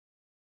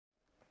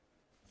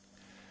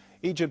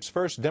Egypt's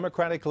first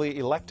democratically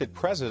elected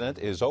president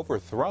is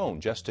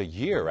overthrown just a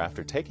year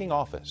after taking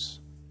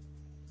office.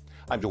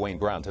 I'm Dwayne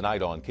Brown.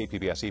 Tonight on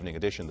KPBS Evening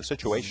Edition, the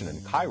situation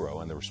in Cairo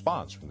and the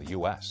response from the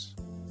U.S.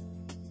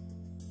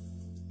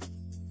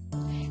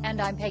 And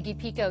I'm Peggy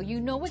Pico.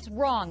 You know it's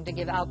wrong to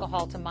give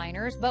alcohol to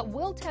minors, but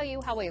we'll tell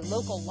you how a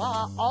local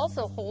law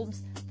also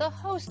holds the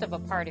host of a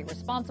party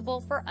responsible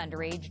for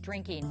underage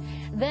drinking.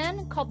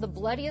 Then, called the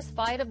bloodiest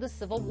fight of the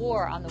Civil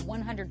War on the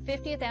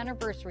 150th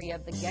anniversary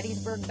of the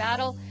Gettysburg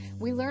Battle,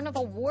 we learn of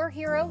a war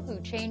hero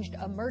who changed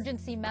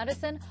emergency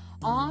medicine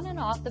on and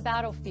off the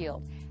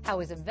battlefield, how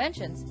his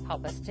inventions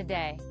help us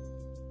today.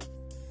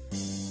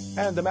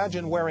 And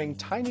imagine wearing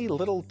tiny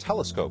little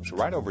telescopes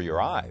right over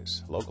your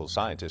eyes. Local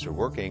scientists are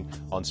working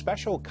on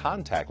special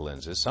contact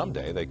lenses.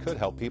 Someday they could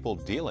help people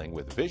dealing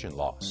with vision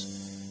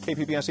loss.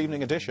 KPBS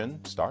Evening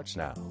Edition starts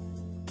now.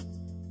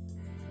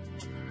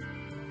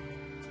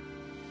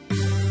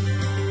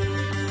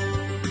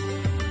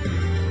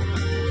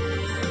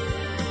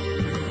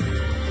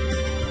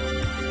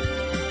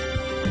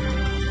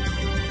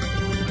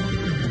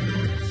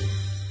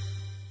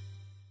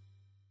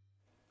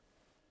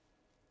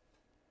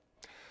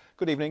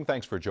 Good evening.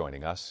 Thanks for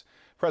joining us.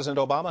 President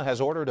Obama has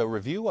ordered a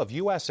review of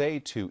U.S.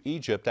 aid to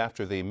Egypt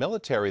after the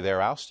military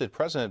there ousted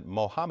President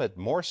Mohamed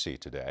Morsi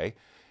today.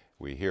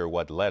 We hear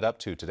what led up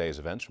to today's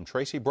events from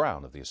Tracy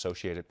Brown of the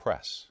Associated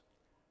Press.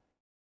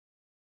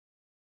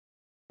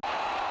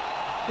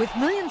 With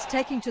millions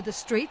taking to the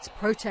streets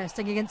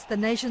protesting against the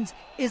nation's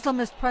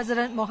Islamist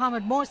President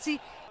Mohamed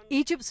Morsi,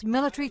 Egypt's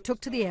military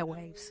took to the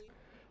airwaves.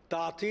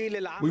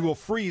 We will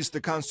freeze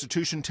the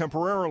Constitution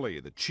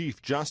temporarily. The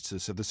Chief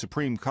Justice of the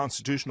Supreme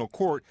Constitutional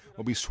Court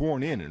will be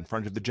sworn in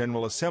front of the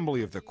General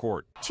Assembly of the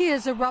court.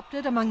 Cheers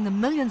erupted among the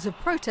millions of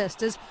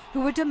protesters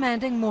who were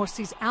demanding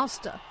Morsi's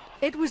ouster.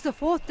 It was the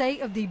fourth day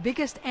of the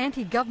biggest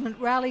anti-government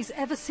rallies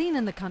ever seen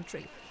in the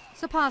country,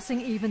 surpassing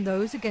even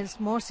those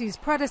against Morsi's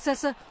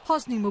predecessor,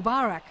 Hosni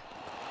Mubarak.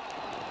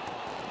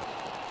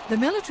 The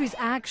military's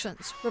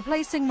actions,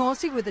 replacing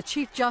Morsi with the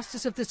Chief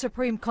Justice of the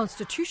Supreme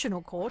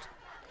Constitutional Court,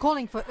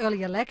 calling for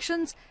early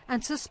elections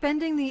and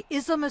suspending the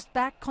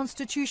Islamist-backed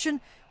constitution,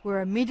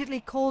 were immediately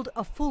called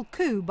a full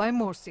coup by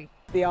Morsi.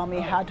 The army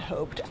had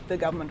hoped the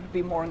government would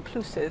be more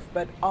inclusive,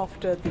 but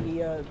after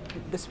the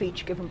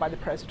speech given by the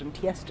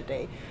president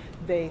yesterday,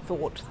 they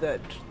thought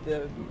that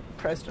the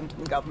president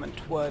and the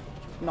government were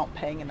not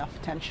paying enough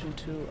attention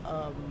to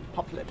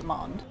popular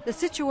demand. The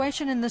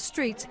situation in the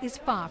streets is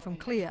far from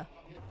clear.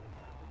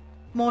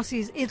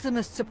 Morsi's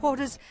Islamist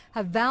supporters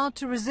have vowed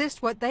to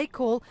resist what they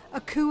call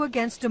a coup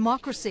against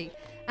democracy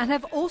and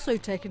have also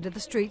taken to the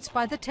streets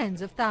by the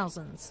tens of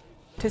thousands.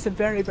 It is a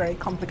very, very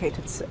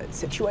complicated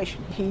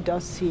situation. He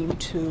does seem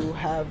to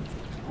have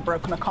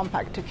broken a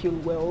compact, if you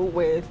will,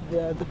 with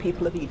the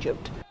people of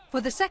Egypt. For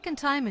the second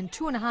time in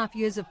 2.5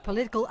 years of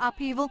political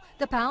upheaval,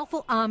 the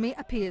powerful army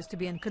appears to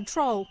be in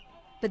control.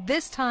 But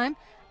this time,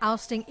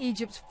 ousting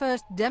Egypt's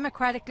first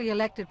democratically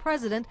elected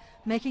president,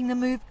 making the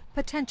move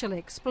potentially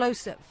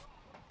explosive.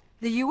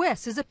 The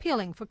U.S. is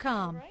appealing for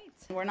calm.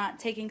 We're not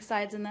taking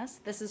sides in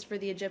this. This is for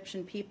the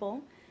Egyptian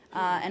people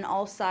and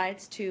all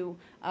sides to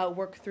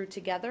work through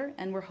together,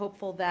 and we're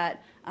hopeful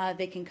that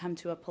they can come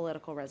to a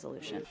political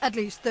resolution. At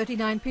least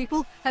 39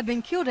 people have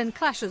been killed in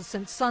clashes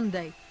since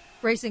Sunday,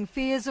 raising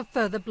fears of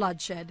further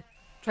bloodshed.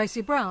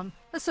 Tracy Brown,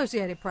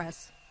 Associated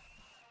Press.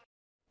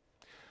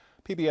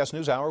 PBS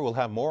NewsHour will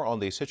have more on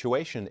the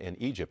situation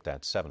in Egypt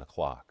at 7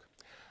 o'clock.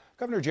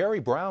 Governor Jerry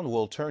Brown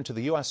will turn to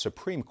the U.S.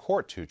 Supreme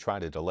Court to try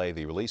to delay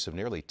the release of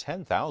nearly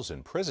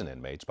 10,000 prison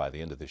inmates by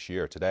the end of this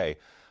year. Today,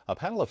 a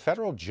panel of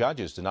federal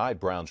judges denied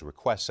Brown's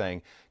request,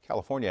 saying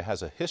California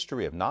has a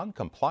history of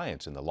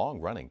non-compliance in the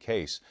long-running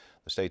case.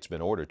 The state's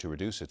been ordered to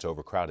reduce its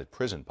overcrowded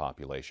prison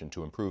population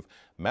to improve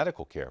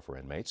medical care for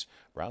inmates.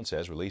 Brown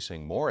says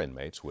releasing more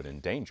inmates would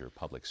endanger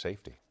public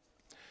safety.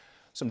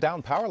 Some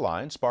downed power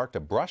lines sparked a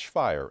brush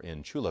fire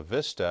in Chula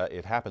Vista.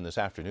 It happened this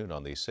afternoon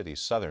on the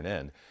city's southern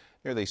end.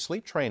 Near the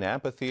Sleep Train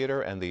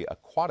Amphitheater and the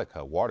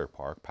Aquatica Water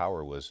Park,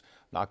 power was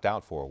knocked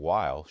out for a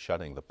while,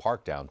 shutting the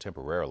park down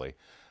temporarily.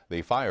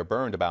 The fire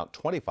burned about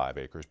 25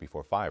 acres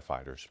before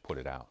firefighters put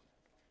it out.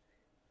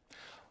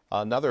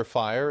 Another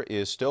fire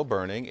is still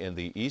burning in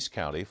the East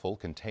County. Full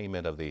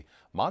containment of the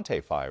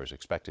Monte fire is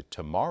expected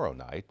tomorrow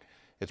night.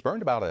 It's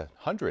burned about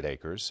 100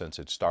 acres since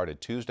it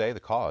started Tuesday. The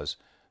cause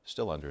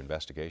still under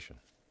investigation.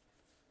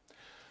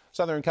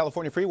 Southern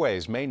California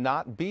freeways may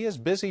not be as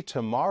busy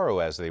tomorrow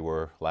as they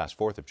were last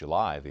 4th of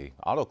July. The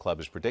Auto Club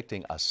is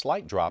predicting a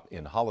slight drop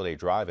in holiday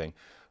driving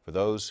for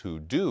those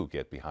who do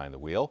get behind the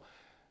wheel.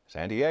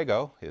 San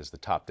Diego is the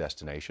top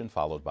destination,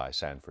 followed by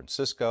San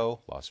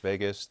Francisco, Las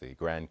Vegas, the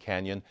Grand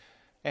Canyon,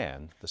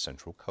 and the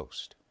Central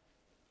Coast.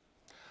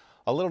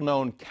 A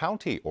little-known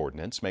county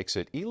ordinance makes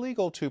it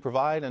illegal to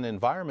provide an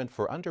environment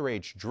for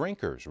underage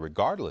drinkers,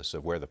 regardless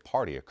of where the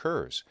party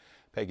occurs.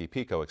 Peggy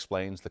Pico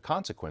explains the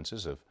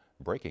consequences of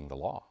breaking the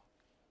law.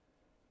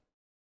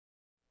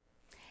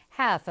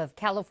 Half of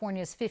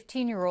California's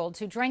 15-year-olds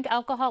who drank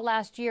alcohol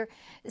last year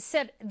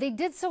said they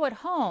did so at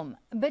home.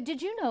 But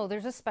did you know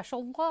there's a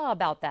special law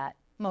about that?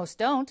 Most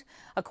don't.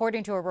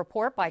 According to a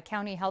report by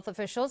county health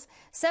officials,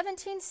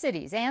 17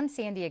 cities and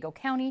San Diego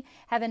County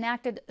have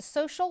enacted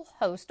social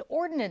host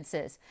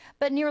ordinances,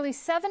 but nearly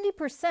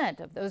 70%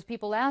 of those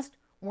people asked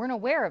weren't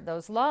aware of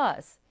those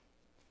laws.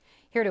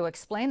 Here to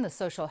explain the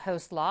social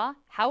host law,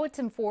 how it's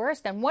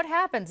enforced, and what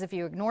happens if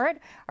you ignore it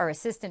are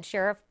Assistant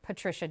Sheriff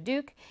Patricia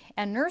Duke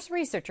and nurse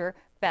researcher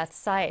Beth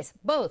Sias,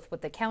 both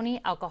with the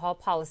County Alcohol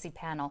Policy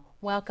Panel.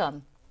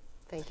 Welcome.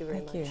 Thank you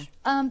very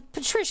much.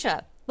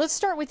 Patricia, let's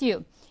start with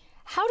you.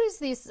 How does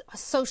these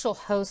social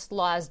host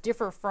laws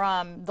differ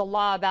from the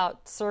law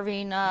about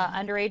serving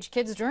underage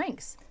kids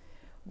drinks?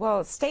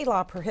 Well, state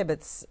law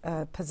prohibits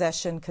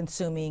possession,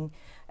 consuming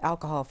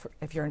alcohol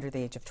if you're under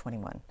the age of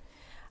 21.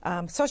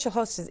 Social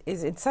host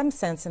is in some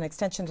sense an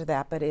extension to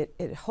that, but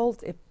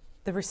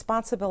the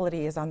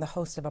responsibility is on the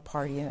host of a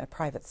party in a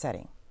private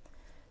setting.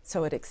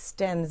 So it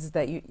extends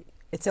that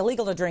it's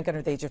illegal to drink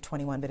under the age of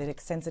 21, but it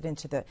extends it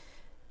into the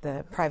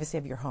privacy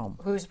of your home.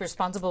 Who's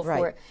responsible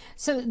for it?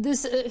 So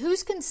this,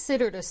 who's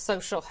considered a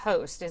social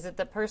host? Is it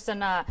the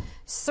person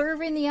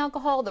serving the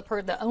alcohol,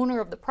 the owner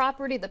of the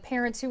property, the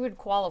parents? Who would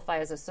qualify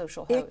as a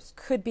social host?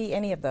 It could be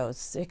any of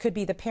those. It could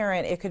be the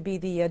parent. It could be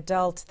the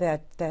adult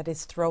that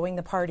is throwing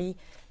the party,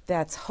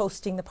 that's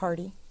hosting the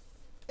party.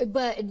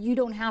 But you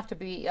don't have to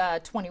be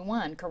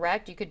 21,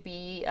 correct? You could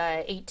be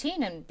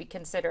 18 and be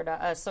considered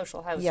a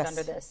social host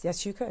under this.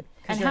 Yes, you could.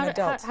 And you're an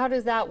adult. How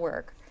does that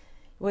work?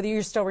 Well,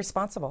 you're still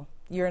responsible.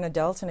 You're an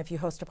adult, and if you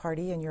host a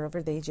party and you're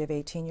over the age of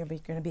 18, you're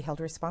going to be held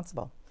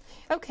responsible.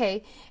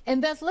 Okay.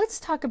 And Beth,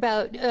 let's talk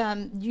about,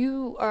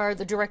 you are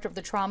the director of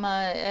the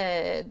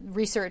trauma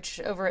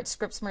research over at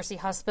Scripps Mercy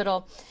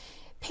Hospital.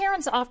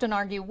 Parents often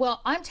argue, well,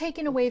 I'm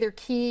taking away their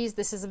keys.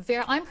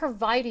 I'm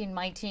providing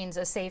my teens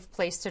a safe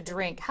place to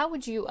drink. How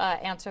would you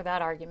answer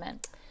that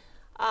argument?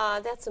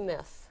 That's a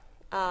myth.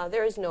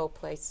 There is no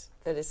place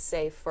that is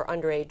safe for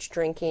underage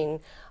drinking.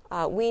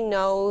 We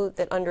know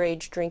that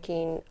underage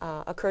drinking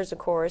occurs, of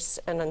course,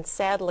 and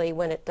sadly,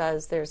 when it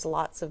does, there's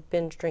lots of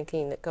binge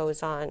drinking that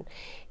goes on.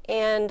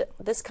 And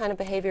this kind of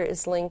behavior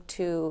is linked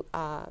to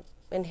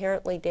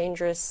inherently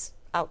dangerous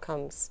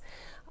outcomes.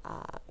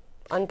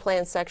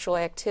 Unplanned sexual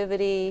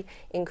activity,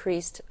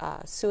 increased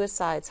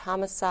suicides,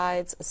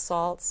 homicides,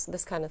 assaults,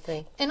 this kind of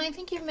thing. And I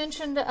think you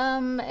mentioned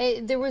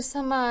there was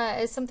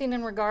something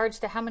in regards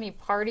to how many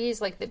parties,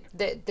 like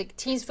the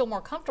teens feel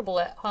more comfortable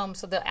at home,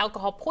 so the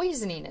alcohol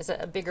poisoning is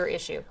a bigger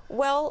issue.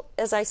 Well,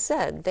 as I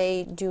said,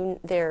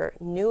 they're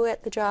new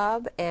at the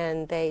job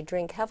and they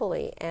drink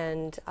heavily,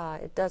 and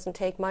it doesn't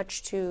take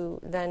much to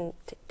then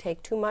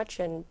take too much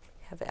and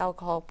have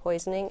alcohol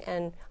poisoning,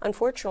 and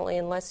unfortunately,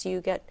 unless you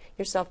get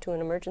yourself to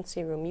an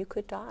emergency room, you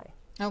could die.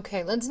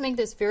 Okay, let's make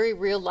this very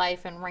real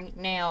life, and right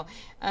now,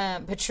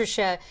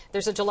 Patricia,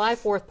 there's a July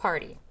 4th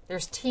party.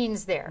 There's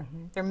teens there.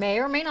 There may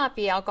or may not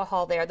be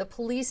alcohol there. The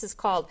police is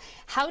called.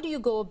 How do you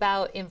go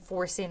about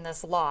enforcing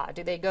this law?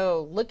 Do they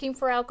go looking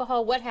for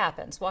alcohol? What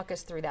happens? Walk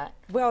us through that.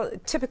 Well,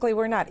 typically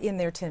we're not in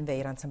there to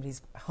invade on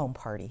somebody's home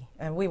party.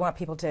 And we want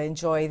people to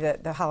enjoy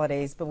the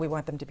holidays, but we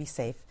want them to be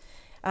safe.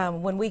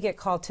 When we get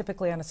called,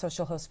 typically on a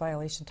social host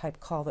violation type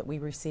call that we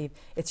receive,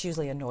 it's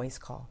usually a noise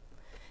call.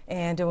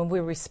 And when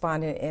we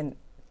respond, and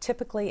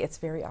typically it's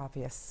very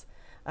obvious.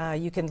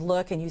 You can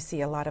look and you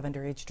see a lot of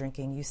underage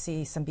drinking. You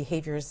see some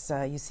behaviors.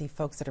 You see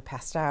folks that are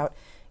passed out.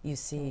 You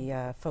see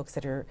folks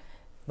that are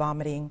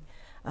vomiting.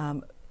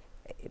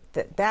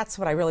 That's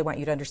what I really want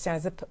you to understand,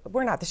 is that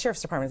the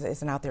Sheriff's Department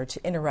isn't out there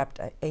to interrupt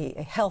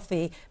a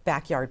healthy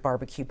backyard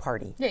barbecue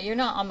party. Yeah, you're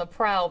not on the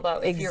prowl,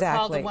 but if you're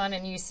called to one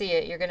and you see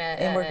it, you're going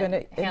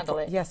to handle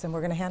it. Yes, and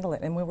we're going to handle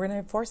it, and we're going to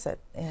enforce it.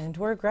 And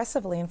we're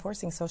aggressively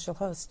enforcing social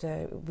host.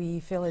 We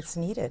feel it's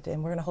needed,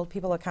 and we're going to hold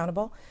people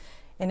accountable.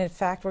 And in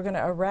fact, we're going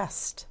to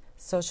arrest.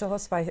 Social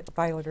host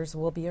violators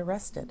will be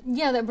arrested.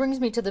 Yeah, that brings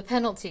me to the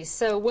penalties.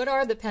 So what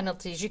are the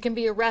penalties? You can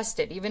be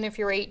arrested, even if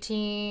you're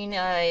 18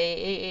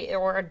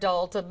 or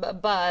adult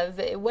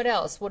above. What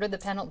else? What are the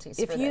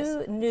penalties for this? If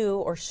you knew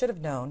or should have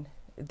known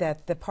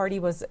that the party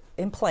was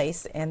in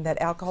place and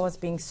that alcohol was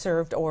being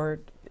served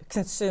or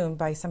consumed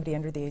by somebody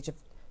under the age of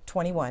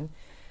 21,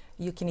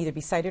 you can either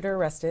be cited or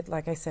arrested.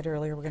 Like I said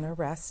earlier, we're going to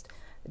arrest.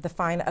 The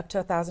fine up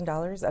to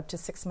 $1,000, up to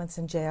 6 months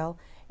in jail,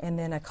 and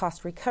then a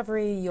cost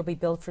recovery. You'll be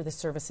billed for the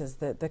services,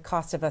 the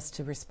cost of us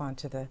to respond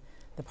to the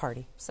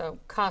party. So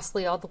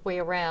costly all the way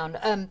around.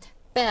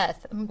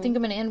 Beth, I think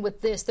I'm going to end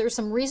with this. There's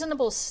some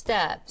reasonable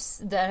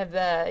steps that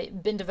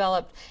have been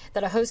developed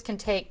that a host can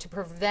take to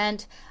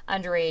prevent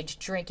underage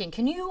drinking.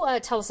 Can you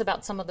tell us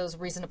about some of those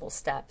reasonable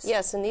steps?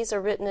 Yes, and these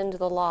are written into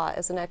the law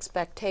as an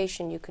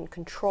expectation. You can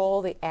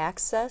control the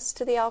access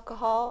to the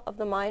alcohol of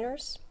the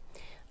minors.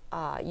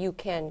 You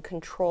can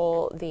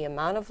control the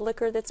amount of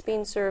liquor that's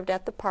being served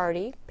at the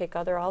party. Pick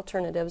other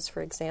alternatives,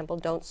 for example.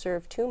 Don't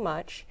serve too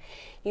much.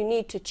 You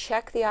need to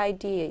check the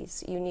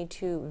IDs. You need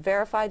to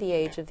verify the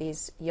age of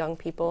these young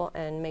people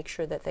and make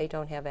sure that they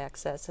don't have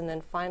access. And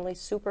then finally,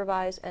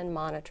 supervise and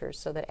monitor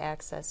so that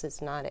access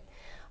is not,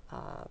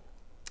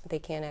 they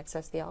can't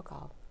access the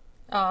alcohol.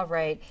 All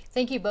right.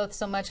 Thank you both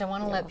so much. I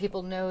want to let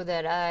people know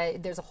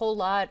that there's a whole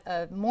lot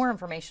of more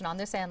information on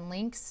this and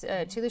links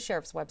to the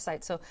sheriff's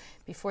website. So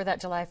before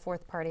that July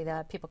 4th party,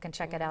 that people can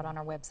check it out on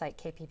our website,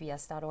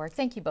 kpbs.org.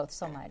 Thank you both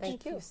so much.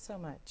 Thank you so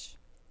much.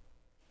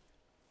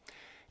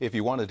 If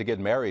you wanted to get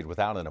married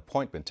without an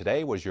appointment,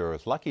 today was your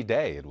lucky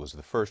day. It was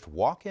the first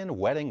walk-in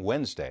wedding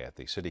Wednesday at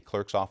the city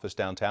clerk's office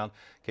downtown.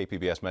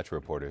 KPBS Metro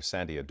reporter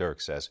Sandia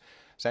Dirk says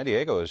San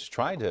Diego is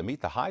trying to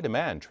meet the high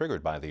demand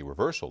triggered by the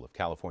reversal of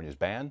California's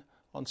ban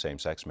on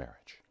same-sex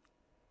marriage.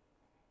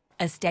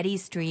 A steady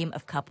stream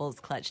of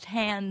couples clutched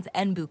hands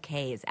and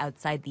bouquets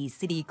outside the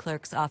city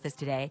clerk's office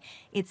today.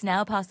 It's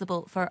now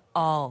possible for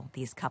all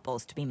these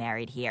couples to be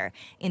married here,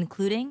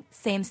 including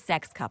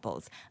same-sex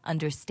couples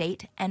under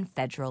state and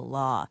federal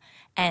law.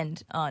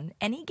 And on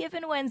any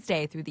given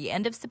Wednesday through the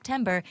end of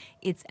September,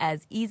 it's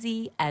as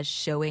easy as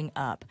showing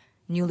up.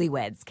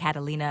 Newlyweds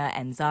Catalina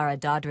and Zara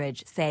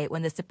Doddridge say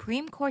when the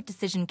Supreme Court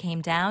decision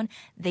came down,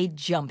 they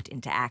jumped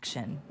into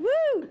action. Woo!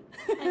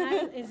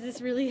 And is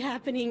this really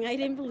happening? I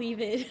didn't believe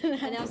it.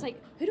 And I was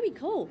like, who do we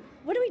call?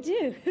 What do we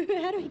do?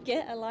 How do we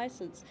get a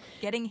license?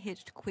 Getting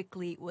hitched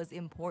quickly was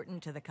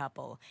important to the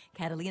couple.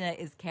 Catalina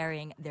is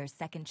carrying their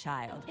second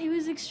child. It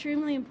was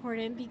extremely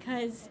important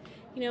because,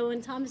 you know,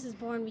 when Thomas is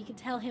born, we could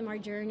tell him our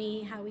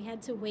journey, how we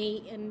had to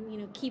wait and, you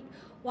know, keep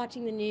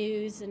watching the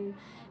news and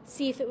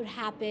see if it would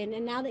happen.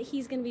 And now that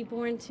he's going to be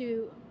born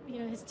to, you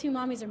know, his two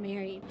mommies are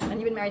married. And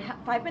you've been married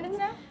 5 minutes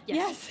now?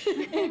 Yes.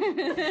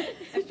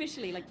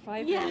 Officially, like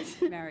 5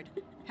 minutes married.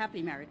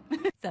 Happily married.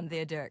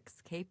 Sandia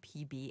Dirks,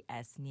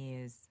 KPBS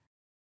News.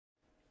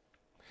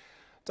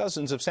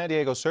 Dozens of San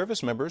Diego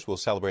service members will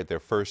celebrate their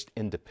first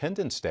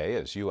Independence Day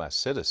as U.S.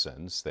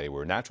 citizens. They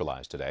were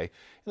naturalized today.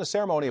 In a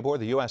ceremony aboard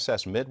the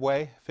USS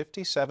Midway,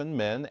 57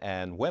 men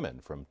and women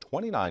from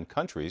 29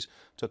 countries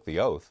took the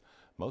oath.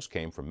 Most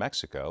came from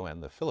Mexico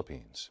and the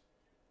Philippines.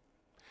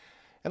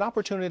 An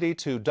opportunity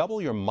to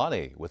double your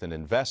money with an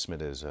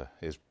investment is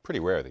pretty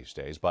rare these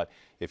days, but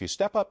if you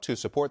step up to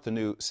support the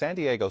new San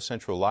Diego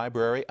Central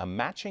Library, a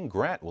matching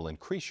grant will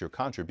increase your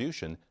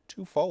contribution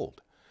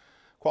twofold.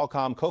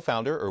 Qualcomm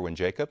co-founder Erwin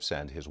Jacobs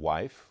and his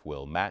wife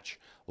will match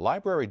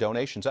library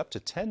donations up to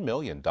 $10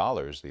 million.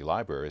 The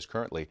library is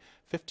currently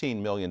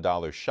 $15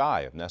 million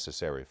shy of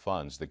necessary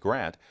funds. The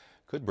grant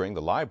could bring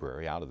the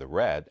library out of the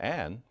red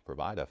and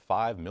provide a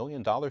 $5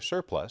 million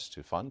surplus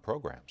to fund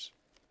programs.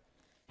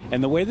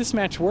 And the way this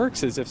match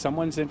works is if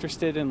someone's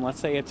interested in,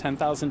 let's say, a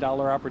 $10,000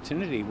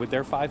 opportunity with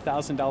their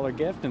 $5,000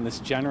 gift and this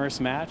generous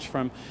match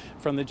from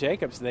the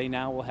Jacobs, they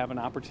now will have an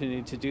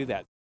opportunity to do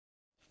that.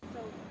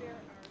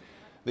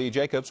 The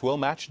Jacobs will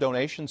match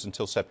donations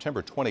until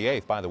September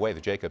 28th. By the way, the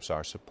Jacobs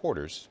are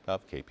supporters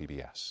of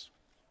KPBS.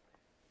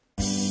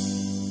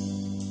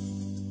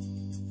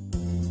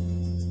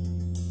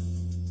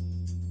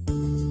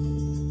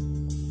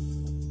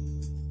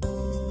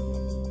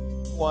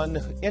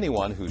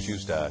 Anyone who's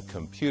used a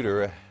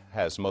computer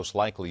has most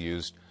likely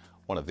used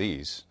one of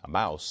these, a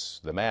mouse.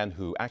 The man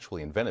who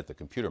actually invented the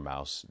computer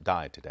mouse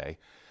died today.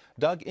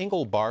 Doug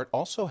Engelbart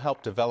also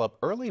helped develop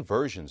early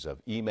versions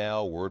of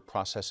email, word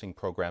processing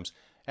programs,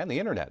 and the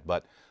internet,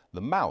 but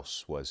the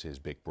mouse was his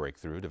big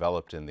breakthrough,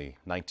 developed in the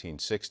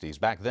 1960s.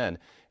 Back then,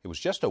 it was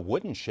just a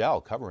wooden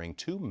shell covering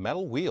 2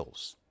 metal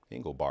wheels.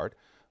 Engelbart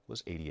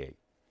was 88.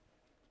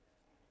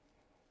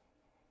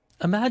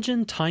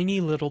 Imagine tiny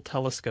little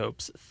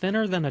telescopes,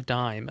 thinner than a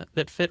dime,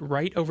 that fit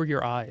right over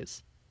your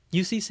eyes.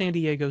 UC San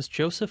Diego's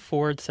Joseph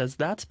Ford says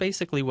that's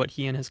basically what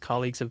he and his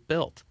colleagues have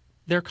built.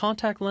 Their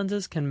contact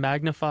lenses can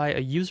magnify a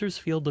user's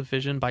field of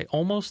vision by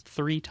almost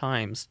 3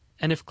 times,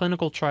 and if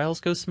clinical trials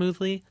go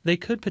smoothly, they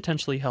could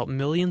potentially help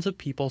millions of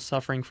people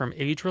suffering from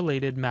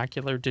age-related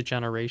macular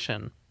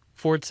degeneration.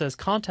 Ford says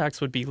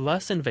contacts would be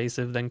less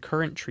invasive than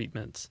current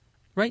treatments.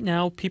 Right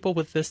now, people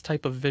with this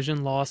type of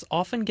vision loss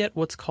often get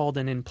what's called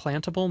an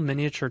implantable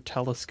miniature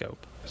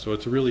telescope. So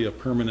it's really a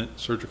permanent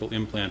surgical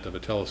implant of a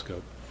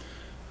telescope.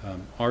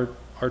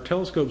 Our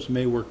telescopes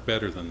may work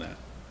better than that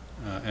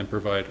and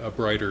provide a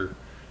brighter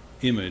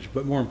image,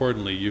 but more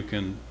importantly, you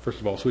can, first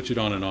of all, switch it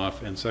on and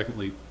off, and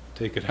secondly,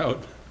 take it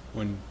out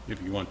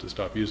if you want to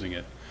stop using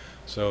it.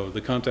 So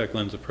the contact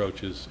lens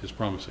approach is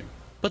promising.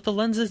 But the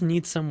lenses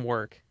need some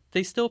work.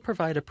 They still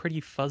provide a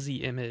pretty fuzzy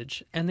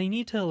image, and they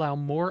need to allow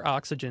more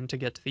oxygen to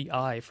get to the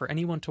eye for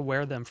anyone to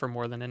wear them for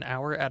more than an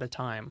hour at a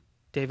time.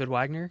 David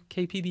Wagner,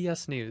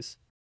 KPBS News.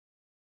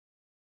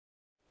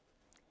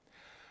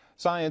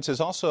 Science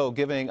is also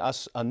giving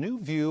us a new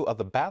view of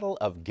the Battle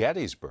of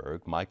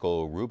Gettysburg.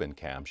 Michael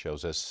Rubenkamp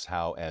shows us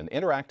how an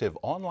interactive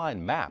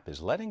online map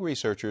is letting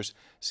researchers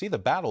see the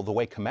battle the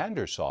way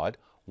commanders saw it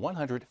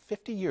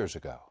 150 years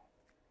ago.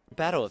 The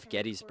Battle of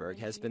Gettysburg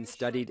has been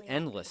studied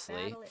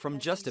endlessly from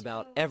just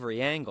about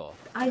every angle.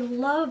 I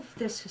love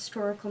this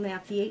historical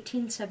map, the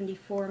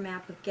 1874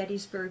 map of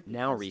Gettysburg.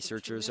 Now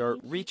researchers are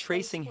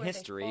retracing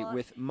history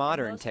with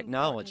modern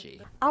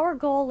technology. Our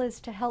goal is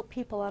to help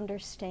people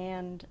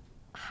understand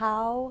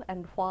how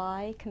and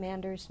why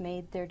commanders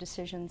made their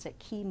decisions at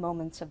key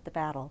moments of the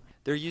battle.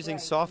 They're using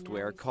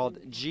software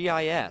called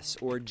GIS,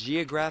 or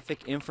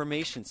Geographic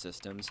Information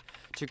Systems,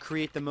 to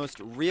create the most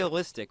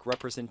realistic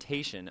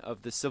representation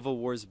of the Civil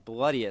War's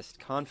bloodiest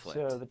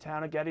conflict. So the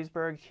town of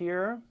Gettysburg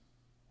here,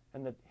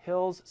 and the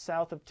hills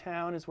south of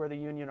town is where the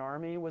Union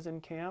Army was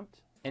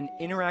encamped. An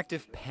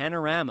interactive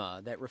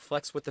panorama that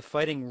reflects what the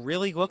fighting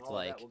really looked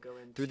like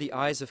through the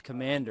eyes of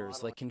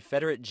commanders like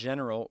Confederate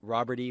General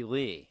Robert E.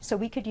 Lee. So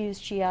we could use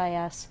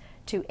GIS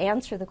to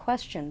answer the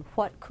question,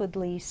 what could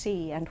Lee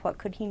see and what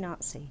could he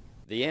not see?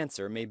 The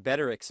answer may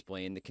better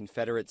explain the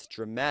Confederates'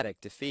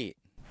 dramatic defeat.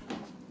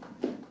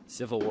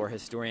 Civil War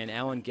historian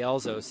Alan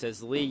Gelzo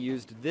says Lee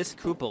used this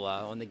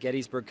cupola on the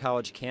Gettysburg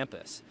College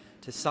campus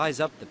to size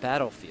up the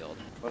battlefield.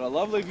 But a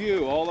lovely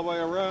view all the way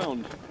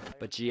around.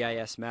 But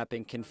GIS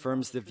mapping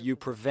confirms the view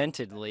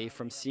prevented Lee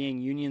from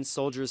seeing Union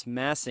soldiers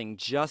massing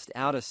just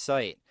out of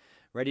sight,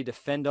 ready to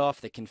fend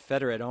off the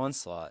Confederate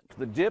onslaught.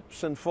 The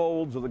dips and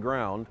folds of the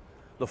ground,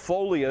 the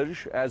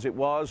foliage as it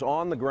was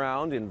on the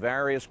ground in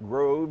various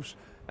groves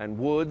and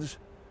woods,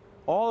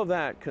 all of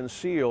that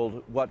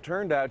concealed what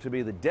turned out to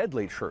be the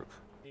deadly truth.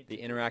 The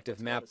interactive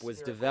map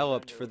was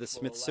developed for the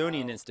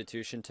Smithsonian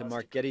Institution to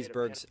mark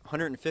Gettysburg's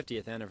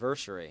 150th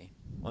anniversary.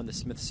 On the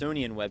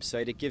Smithsonian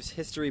website, it gives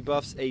history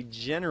buffs a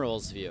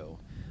general's view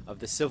of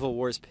the Civil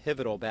War's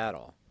pivotal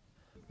battle.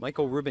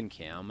 Michael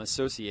Rubenkamp,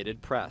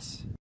 Associated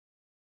Press.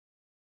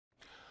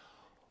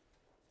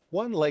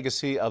 One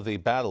legacy of the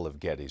Battle of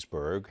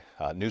Gettysburg,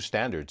 new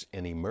standards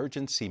in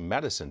emergency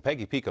medicine.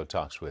 Peggy Pico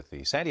talks with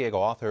the San Diego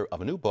author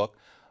of a new book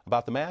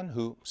about the man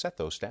who set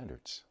those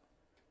standards.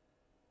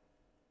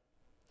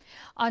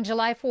 On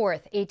July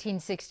 4th,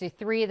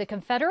 1863, the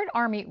Confederate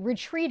Army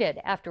retreated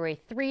after a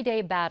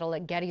three-day battle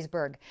at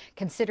Gettysburg,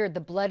 considered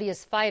the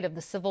bloodiest fight of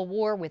the Civil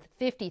War with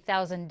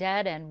 50,000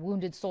 dead and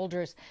wounded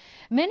soldiers.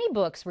 Many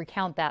books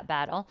recount that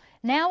battle.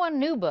 Now a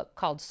new book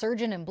called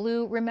Surgeon in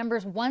Blue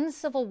remembers one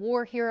Civil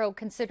War hero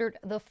considered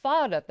the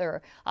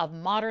father of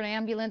modern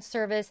ambulance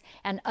service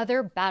and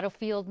other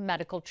battlefield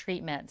medical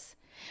treatments.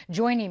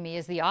 Joining me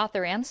is the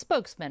author and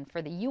spokesman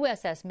for the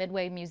USS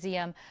Midway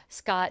Museum,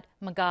 Scott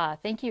McGaugh.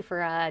 Thank you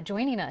for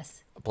joining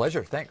us. A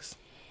pleasure, thanks.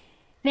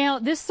 Now,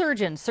 this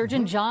Surgeon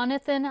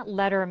Jonathan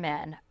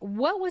Letterman,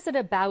 what was it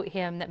about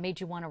him that made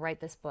you want to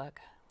write this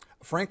book?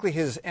 Frankly,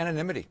 his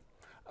anonymity.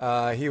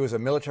 He was a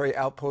military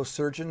outpost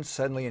surgeon,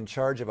 suddenly in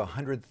charge of a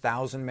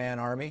 100,000-man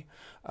army.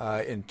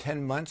 In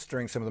 10 months,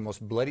 during some of the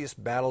most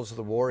bloodiest battles of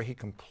the war, he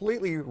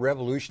completely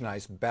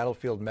revolutionized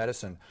battlefield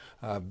medicine,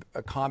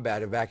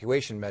 combat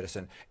evacuation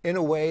medicine, in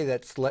a way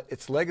that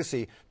its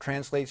legacy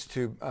translates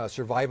to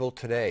survival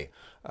today.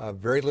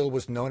 Very little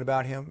was known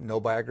about him. No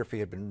biography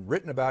had been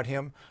written about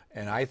him,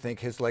 and I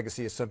think his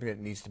legacy is something that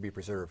needs to be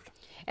preserved.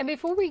 And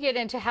before we get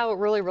into how it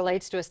really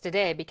relates to us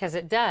today, because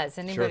it does,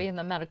 anybody in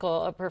the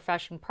medical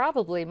profession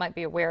probably might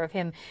be aware of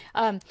him,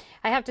 I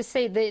have to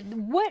say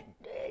that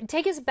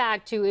take us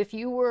back to if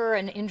you were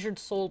an injured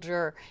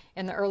soldier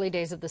in the early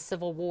days of the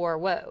Civil War.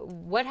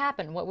 What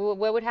happened? What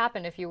would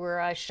happen if you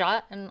were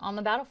shot and on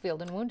the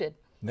battlefield and wounded?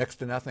 Next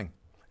to nothing.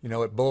 You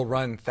know, at Bull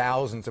Run,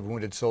 thousands of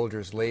wounded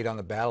soldiers laid on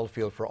the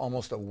battlefield for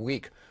almost a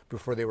week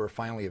before they were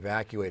finally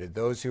evacuated.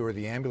 Those who were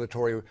the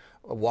ambulatory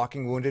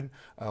walking wounded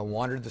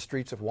wandered the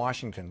streets of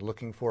Washington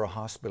looking for a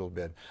hospital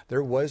bed.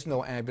 There was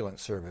no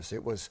ambulance service.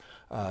 It was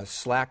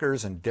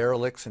slackers and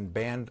derelicts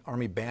and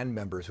Army band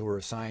members who were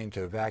assigned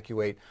to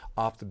evacuate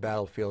off the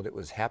battlefield. It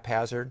was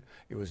haphazard.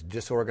 It was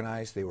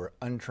disorganized. They were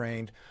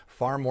untrained.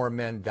 Far more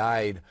men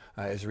died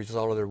as a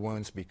result of their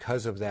wounds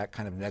because of that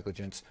kind of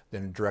negligence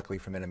than directly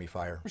from enemy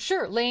fire.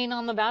 Sure, laying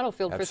on the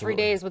battlefield for 3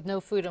 days with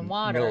no food and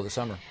water. Middle of the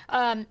summer.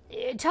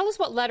 Tell us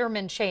what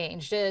Letterman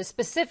changed,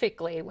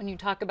 specifically when you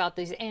talk about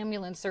these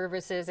ambulance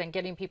services and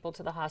getting people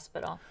to the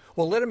hospital.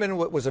 Well,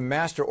 Letterman was a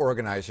master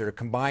organizer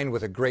combined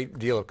with a great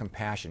deal of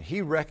compassion.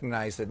 He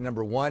recognized that,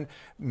 number one,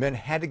 men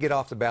had to get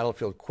off the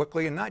battlefield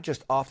quickly, and not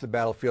just off the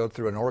battlefield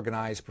through an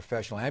organized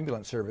professional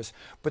ambulance service,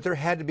 but there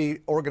had to be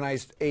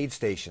organized aid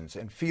stations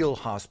and field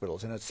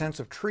hospitals and a sense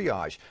of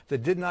triage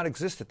that did not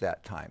exist at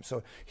that time.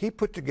 So he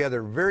put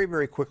together very,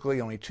 very quickly,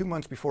 only 2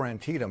 months before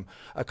Antietam,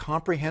 a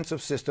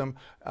comprehensive system,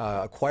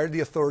 acquired the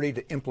authority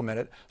to implement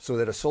it so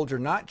that a soldier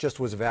not just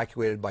was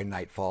evacuated by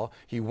nightfall,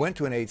 he went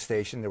to an aid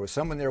station, there was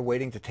someone there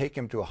waiting to take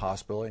him to a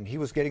hospital, and he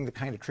was getting the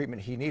kind of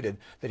treatment he needed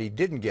that he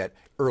didn't get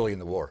early in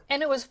the war.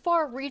 And it was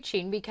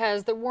far-reaching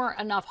because there weren't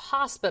enough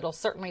hospitals,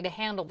 certainly, to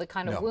handle the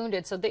kind of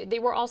wounded. So they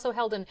were also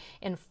held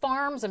in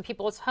farms and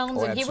people's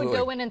homes, and he would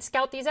go in and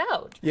scout these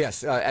out.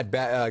 Yes,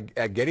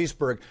 at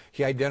Gettysburg,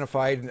 he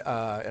identified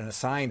and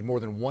assigned more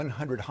than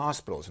 100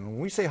 hospitals. And when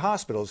we say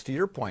hospitals, to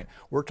your point,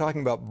 we're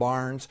talking about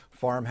barns,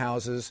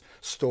 farmhouses,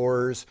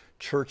 stores,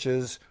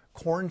 churches,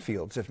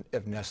 cornfields,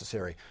 if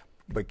necessary.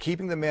 But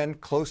keeping the men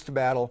close to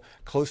battle,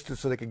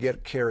 so they could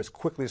get care as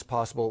quickly as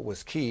possible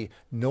was key.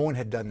 No one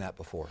had done that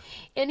before.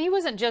 And he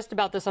wasn't just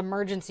about this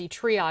emergency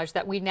triage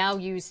that we now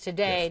use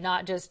today,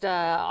 not just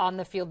on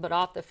the field but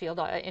off the field.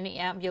 Any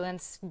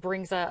ambulance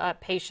brings a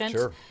patient.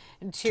 Sure.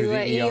 to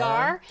the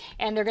ER,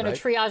 and they're going to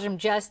triage him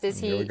just as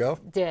he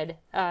did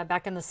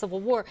back in the Civil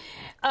War.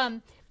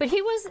 But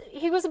he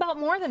was about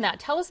more than that.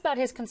 Tell us about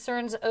his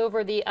concerns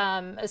over the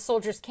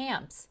soldiers'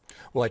 camps.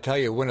 Well, I tell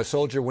you, when a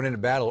soldier went into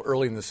battle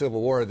early in the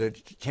Civil War, the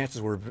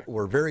chances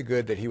were very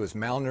good that he was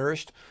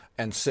malnourished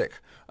and sick.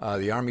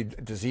 The Army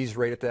disease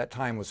rate at that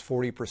time was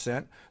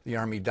 40%. The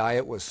Army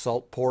diet was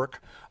salt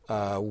pork,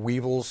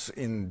 weevils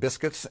in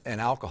biscuits,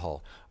 and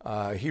alcohol.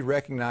 He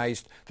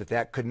recognized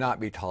that could not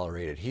be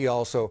tolerated. He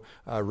also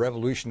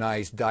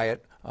revolutionized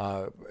diet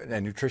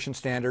and nutrition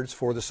standards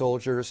for the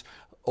soldiers.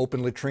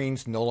 Open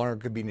latrines no longer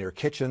could be near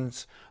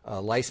kitchens.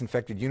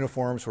 Lice-infected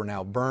uniforms were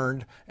now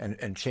burned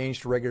and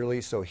changed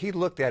regularly. So he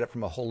looked at it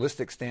from a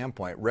holistic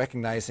standpoint,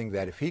 recognizing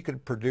that if he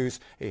could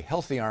produce a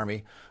healthy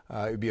army,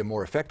 it would be a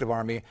more effective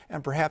army,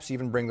 and perhaps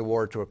even bring the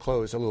war to a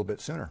close a little bit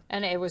sooner.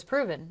 And it was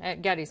proven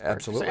at Gettysburg.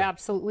 Absolutely. So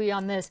absolutely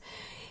on this.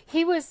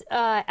 He was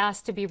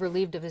asked to be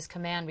relieved of his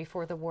command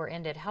before the war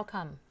ended. How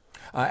come?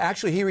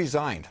 Actually, he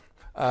resigned.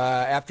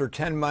 After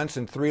 10 months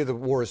in 3 of the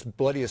war's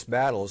bloodiest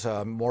battles,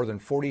 more than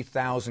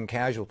 40,000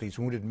 casualties,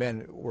 wounded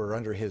men were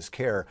under his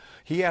care.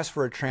 He asked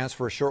for a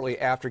transfer shortly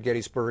after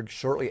Gettysburg,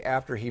 shortly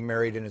after he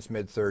married in his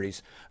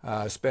mid-30s,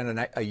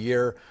 spent a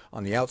year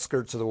on the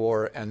outskirts of the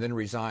war, and then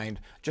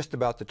resigned just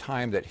about the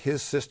time that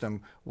his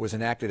system was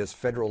enacted as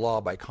federal law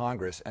by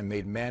Congress and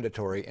made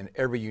mandatory in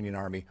every Union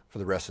Army for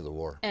the rest of the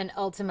war. And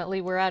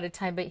ultimately, we're out of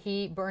time, but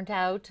he burnt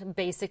out,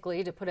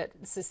 basically, to put it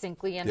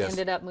succinctly, and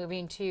ended up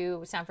moving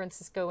to San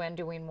Francisco and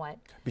doing what?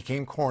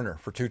 Became coroner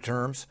for 2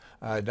 terms,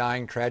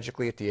 dying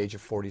tragically at the age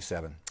of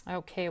 47.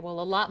 Okay, well,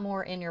 a lot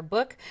more in your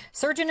book.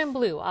 Surgeon in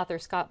Blue, author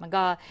Scott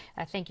McGaugh.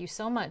 Thank you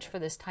so much for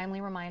this timely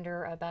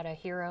reminder about a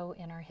hero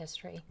in our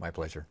history. My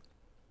pleasure.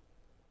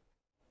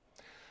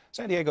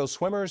 San Diego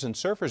swimmers and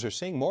surfers are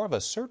seeing more of a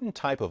certain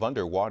type of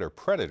underwater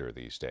predator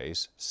these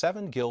days,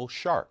 7-gill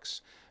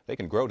sharks. They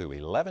can grow to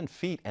 11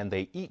 feet and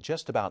they eat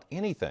just about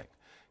anything.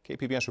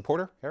 KPBS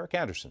reporter Eric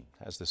Anderson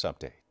has this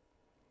update.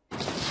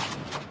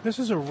 This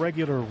is a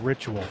regular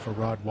ritual for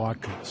Rod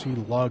Watkins. He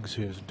lugs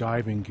his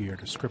diving gear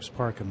to Scripps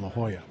Park in La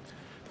Jolla.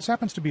 This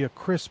happens to be a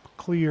crisp,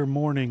 clear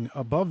morning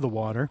above the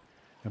water,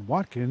 and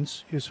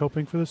Watkins is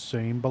hoping for the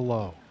same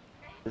below.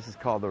 This is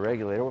called the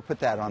regulator. We'll put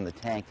that on the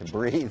tank to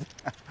breathe.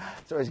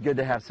 It's always good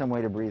to have some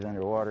way to breathe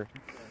underwater.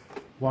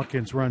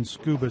 Watkins runs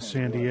Scuba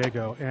San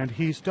Diego, and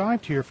he's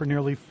dived here for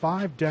nearly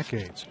 5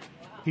 decades.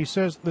 He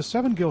says the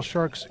 7-gill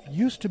sharks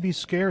used to be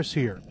scarce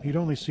here. He'd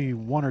only see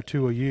 1 or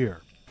 2 a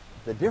year.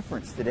 The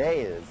difference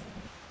today is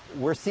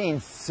we're seeing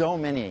so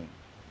many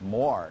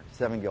more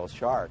 7-gill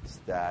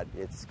sharks that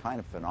it's kind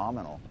of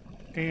phenomenal.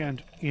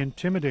 And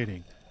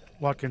intimidating.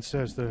 Watkins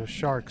says the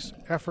sharks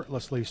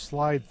effortlessly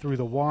slide through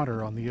the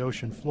water on the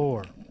ocean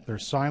floor. They're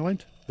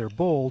silent, they're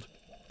bold,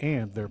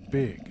 and they're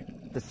big.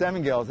 The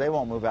 7-gills, they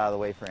won't move out of the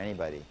way for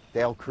anybody.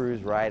 They'll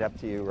cruise right up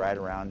to you, right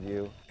around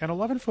you. An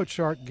 11-foot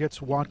shark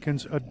gets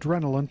Watkins'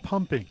 adrenaline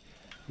pumping.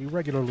 He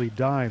regularly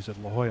dives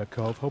at La Jolla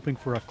Cove, hoping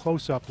for a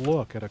close-up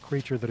look at a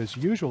creature that is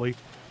usually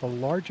the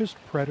largest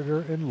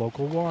predator in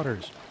local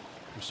waters.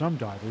 For some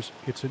divers,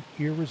 it's an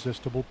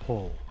irresistible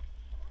pull.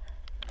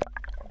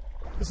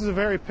 This is a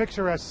very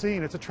picturesque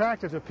scene. It's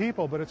attractive to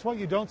people, but it's what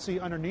you don't see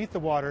underneath the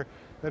water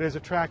that is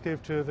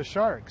attractive to the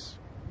sharks.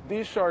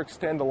 These sharks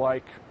tend to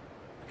like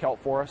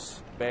kelp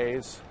forests,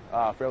 bays,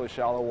 fairly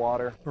shallow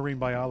water. Marine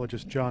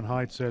biologist John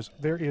Hyde says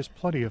there is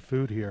plenty of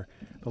food here.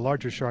 The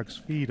larger sharks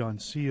feed on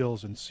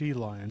seals and sea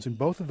lions, and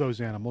both of those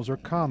animals are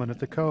common at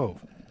the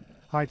cove.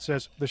 Hyde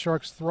says the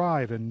sharks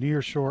thrive in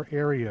near-shore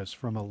areas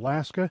from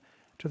Alaska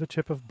to the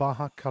tip of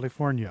Baja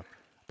California.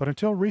 But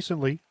until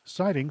recently,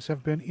 sightings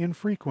have been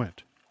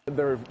infrequent.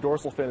 Their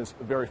dorsal fin is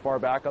very far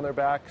back on their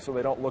back, so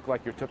they don't look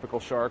like your typical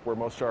shark, where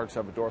most sharks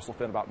have a dorsal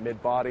fin about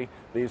mid-body.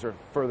 These are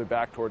further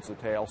back towards the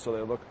tail, so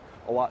they look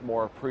a lot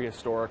more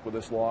prehistoric with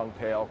this long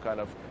tail, kind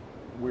of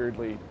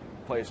weirdly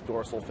placed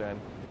dorsal fin.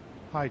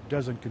 Hyde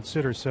doesn't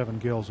consider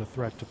 7-gills a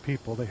threat to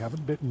people. They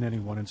haven't bitten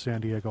anyone in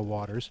San Diego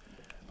waters.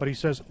 But he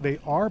says they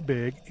are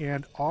big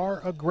and are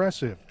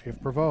aggressive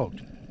if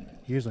provoked.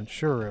 He isn't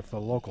sure if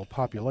the local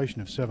population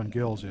of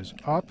 7-gills is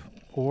up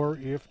or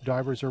if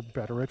divers are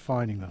better at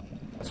finding them.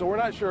 So we're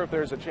not sure if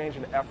there's a change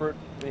in effort,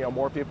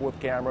 more people with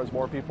cameras,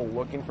 more people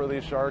looking for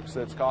these sharks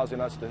that's causing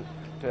us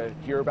to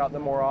hear about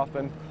them more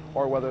often,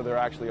 or whether there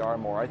actually are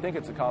more. I think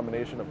it's a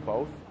combination of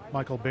both.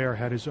 Michael Baer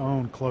had his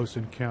own close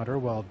encounter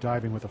while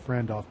diving with a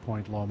friend off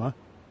Point Loma.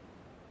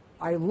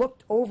 I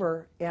looked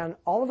over, and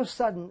all of a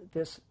sudden,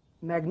 this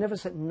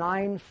magnificent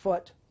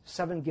 9-foot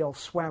 7-gill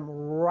swam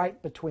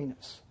right between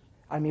us.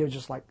 I mean, it was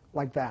just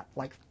like that,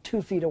 like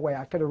 2 feet away.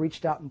 I could have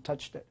reached out and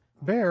touched it.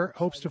 Baer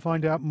hopes to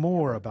find out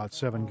more about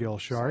 7-gill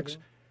sharks.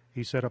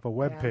 He set up a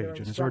web page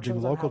and is urging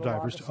local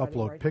divers to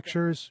upload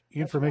pictures,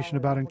 information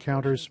about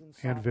encounters,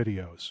 and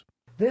videos.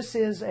 This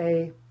is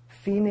a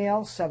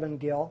female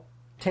 7-gill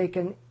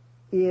taken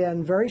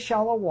in very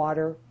shallow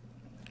water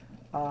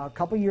a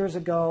couple years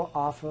ago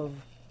off of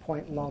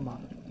Point Loma.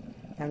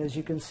 And as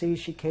you can see,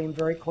 she came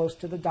very close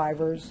to the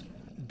divers.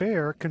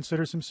 Baer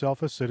considers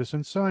himself a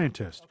citizen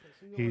scientist.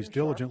 He's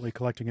diligently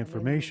collecting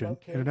information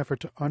in an effort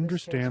to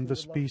understand the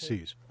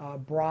species.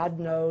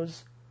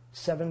 Broad-nose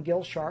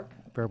seven-gill shark.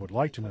 Bear would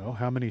like to know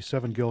how many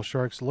seven-gill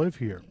sharks live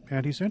here,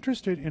 and he's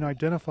interested in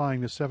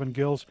identifying the seven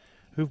gills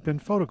who've been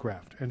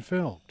photographed and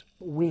filmed.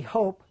 We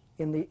hope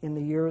in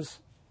the years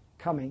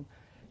coming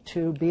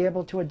to be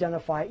able to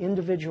identify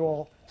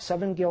individual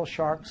seven-gill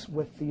sharks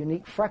with the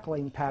unique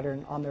freckling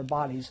pattern on their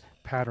bodies.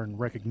 Pattern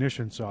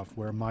recognition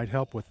software might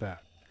help with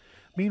that.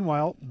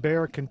 Meanwhile,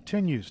 Bear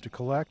continues to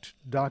collect,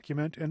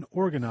 document, and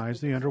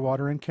organize the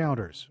underwater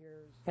encounters.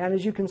 And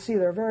as you can see,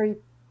 they're very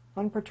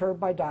unperturbed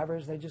by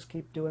divers. They just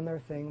keep doing their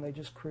thing. They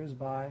just cruise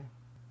by.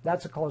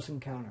 That's a close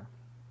encounter.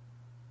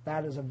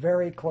 That is a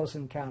very close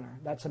encounter.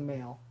 That's a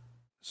male.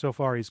 So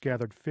far, he's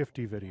gathered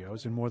 50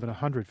 videos and more than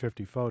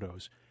 150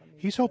 photos.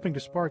 He's hoping to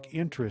spark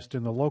interest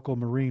in the local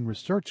marine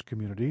research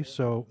community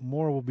so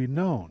more will be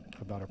known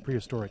about a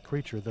prehistoric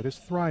creature that is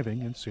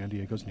thriving in San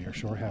Diego's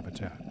nearshore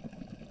habitat.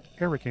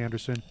 Eric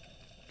Anderson,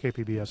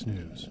 KPBS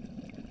News.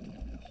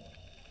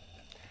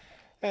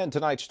 And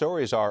tonight's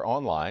stories are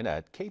online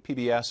at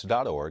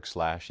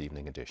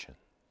kpbs.org/evening edition.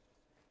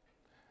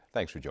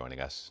 Thanks for joining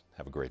us.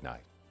 Have a great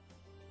night.